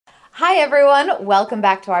Hi everyone, welcome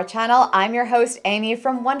back to our channel. I'm your host Amy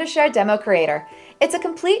from Wondershare DemoCreator. It's a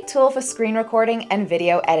complete tool for screen recording and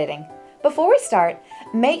video editing. Before we start,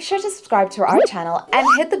 make sure to subscribe to our channel and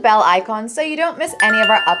hit the bell icon so you don't miss any of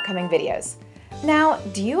our upcoming videos. Now,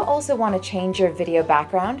 do you also want to change your video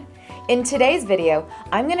background? In today's video,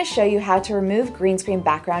 I'm going to show you how to remove green screen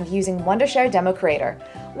background using Wondershare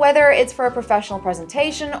DemoCreator. Whether it's for a professional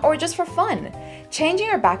presentation or just for fun, changing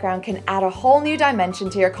your background can add a whole new dimension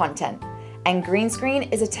to your content. And green screen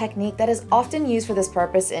is a technique that is often used for this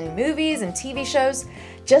purpose in movies and TV shows.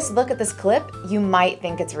 Just look at this clip, you might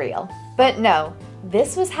think it's real. But no,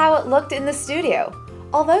 this was how it looked in the studio.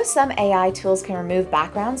 Although some AI tools can remove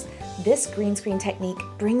backgrounds, this green screen technique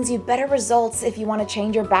brings you better results if you want to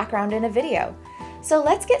change your background in a video. So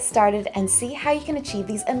let's get started and see how you can achieve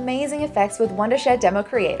these amazing effects with Wondershare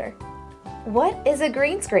DemoCreator. What is a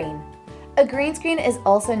green screen? A green screen is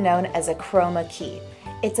also known as a chroma key.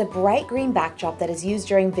 It's a bright green backdrop that is used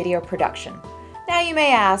during video production. Now you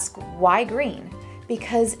may ask, why green?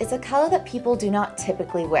 Because it's a color that people do not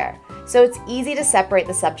typically wear, so it's easy to separate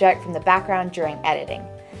the subject from the background during editing.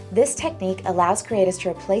 This technique allows creators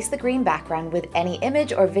to replace the green background with any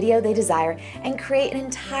image or video they desire and create an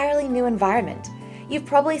entirely new environment. You've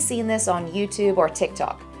probably seen this on YouTube or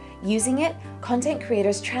TikTok. Using it, content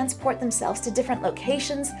creators transport themselves to different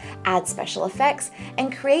locations, add special effects,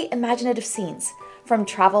 and create imaginative scenes. From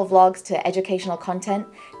travel vlogs to educational content,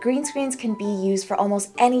 green screens can be used for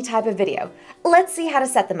almost any type of video. Let's see how to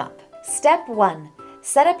set them up. Step 1.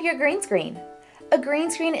 Set up your green screen. A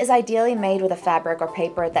green screen is ideally made with a fabric or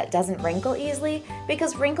paper that doesn't wrinkle easily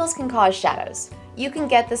because wrinkles can cause shadows. You can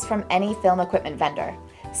get this from any film equipment vendor.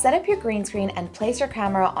 Set up your green screen and place your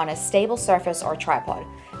camera on a stable surface or tripod.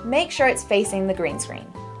 Make sure it's facing the green screen.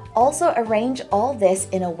 Also arrange all this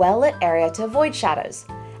in a well-lit area to avoid shadows.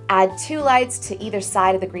 Add 2 lights to either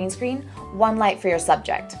side of the green screen, 1 light for your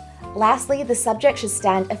subject. Lastly, the subject should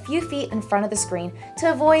stand a few feet in front of the screen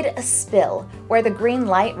to avoid a spill where the green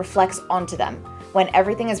light reflects onto them. When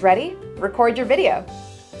everything is ready, record your video.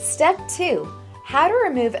 Step 2. How to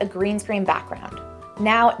remove a green screen background.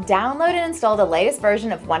 Now, download and install the latest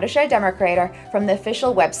version of Wondershare DemoCreator from the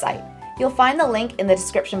official website. You'll find the link in the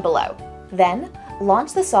description below. Then,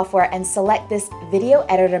 launch the software and select this video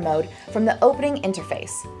editor mode from the opening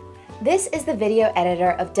interface. This is the video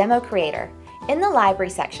editor of DemoCreator. In the library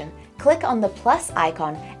section, click on the plus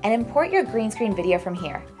icon and import your green screen video from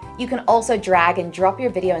here. You can also drag and drop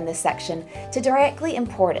your video in this section to directly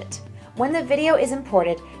import it. When the video is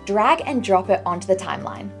imported, drag and drop it onto the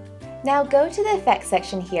timeline. Now go to the effects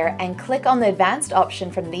section here and click on the advanced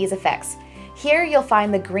option from these effects. Here you'll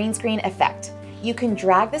find the green screen effect. You can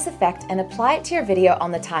drag this effect and apply it to your video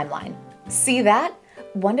on the timeline. See that?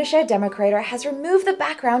 Wondershare DemoCreator has removed the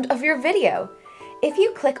background of your video. If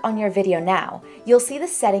you click on your video now, you'll see the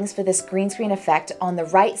settings for this green screen effect on the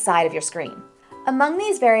right side of your screen. Among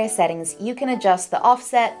these various settings, you can adjust the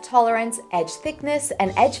offset, tolerance, edge thickness,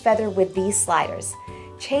 and edge feather with these sliders.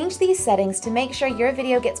 Change these settings to make sure your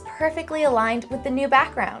video gets perfectly aligned with the new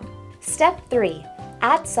background. Step 3.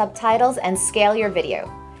 Add subtitles and scale your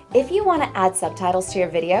video. If you want to add subtitles to your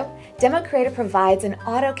video, DemoCreator provides an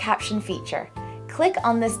auto caption feature. Click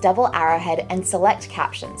on this double arrowhead and select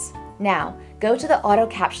Captions. Now, go to the auto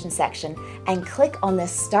caption section and click on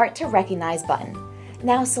this Start to Recognize button.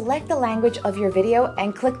 Now select the language of your video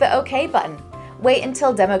and click the OK button. Wait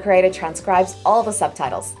until DemoCreator transcribes all the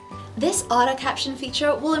subtitles. This auto caption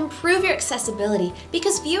feature will improve your accessibility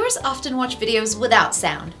because viewers often watch videos without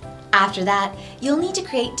sound. After that, you'll need to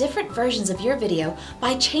create different versions of your video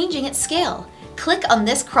by changing its scale. Click on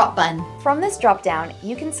this crop button. From this drop-down,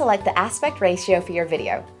 you can select the aspect ratio for your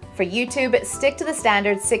video. For YouTube, stick to the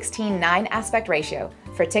standard 16:9 aspect ratio.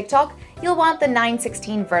 For TikTok, you'll want the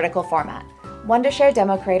 9:16 vertical format. Wondershare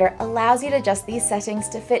DemoCreator allows you to adjust these settings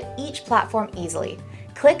to fit each platform easily.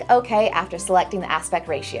 Click OK after selecting the aspect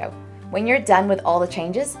ratio. When you're done with all the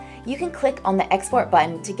changes, you can click on the export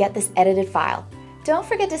button to get this edited file. Don't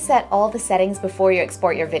forget to set all the settings before you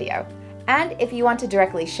export your video. And if you want to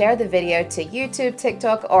directly share the video to YouTube,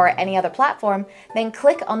 TikTok, or any other platform, then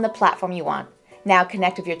click on the platform you want. Now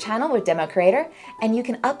connect with your channel with DemoCreator, and you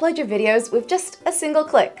can upload your videos with just a single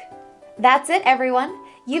click. That's it, everyone.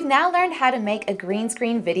 You've now learned how to make a green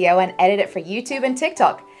screen video and edit it for YouTube and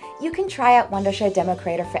TikTok. You can try out Wondershare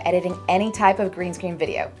DemoCreator for editing any type of green screen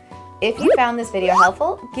video. If you found this video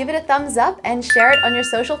helpful, give it a thumbs up and share it on your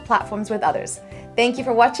social platforms with others. Thank you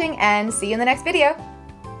for watching and see you in the next video.